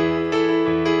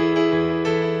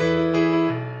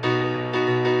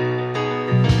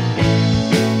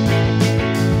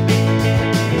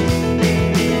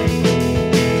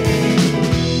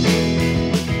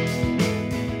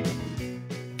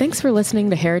 Thanks for listening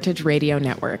to Heritage Radio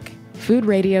Network, food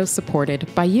radio supported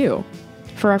by you.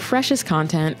 For our freshest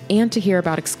content and to hear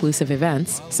about exclusive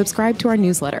events, subscribe to our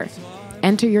newsletter.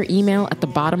 Enter your email at the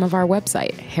bottom of our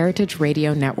website,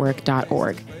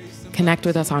 heritageradionetwork.org. Connect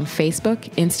with us on Facebook,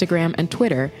 Instagram, and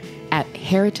Twitter at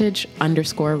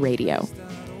heritage_radio.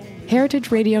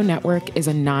 Heritage Radio Network is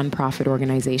a nonprofit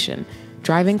organization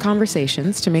driving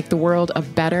conversations to make the world a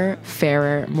better,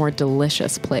 fairer, more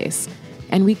delicious place.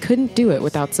 And we couldn't do it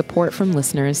without support from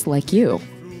listeners like you.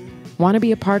 Want to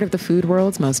be a part of the food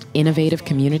world's most innovative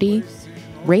community?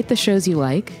 Rate the shows you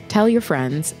like, tell your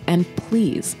friends, and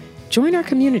please join our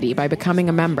community by becoming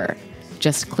a member.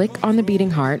 Just click on the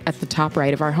beating heart at the top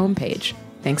right of our homepage.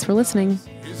 Thanks for listening.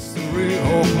 History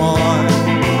of mine.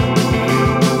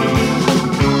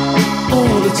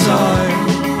 All the time,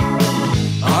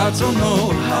 I don't know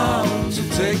how to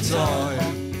take time.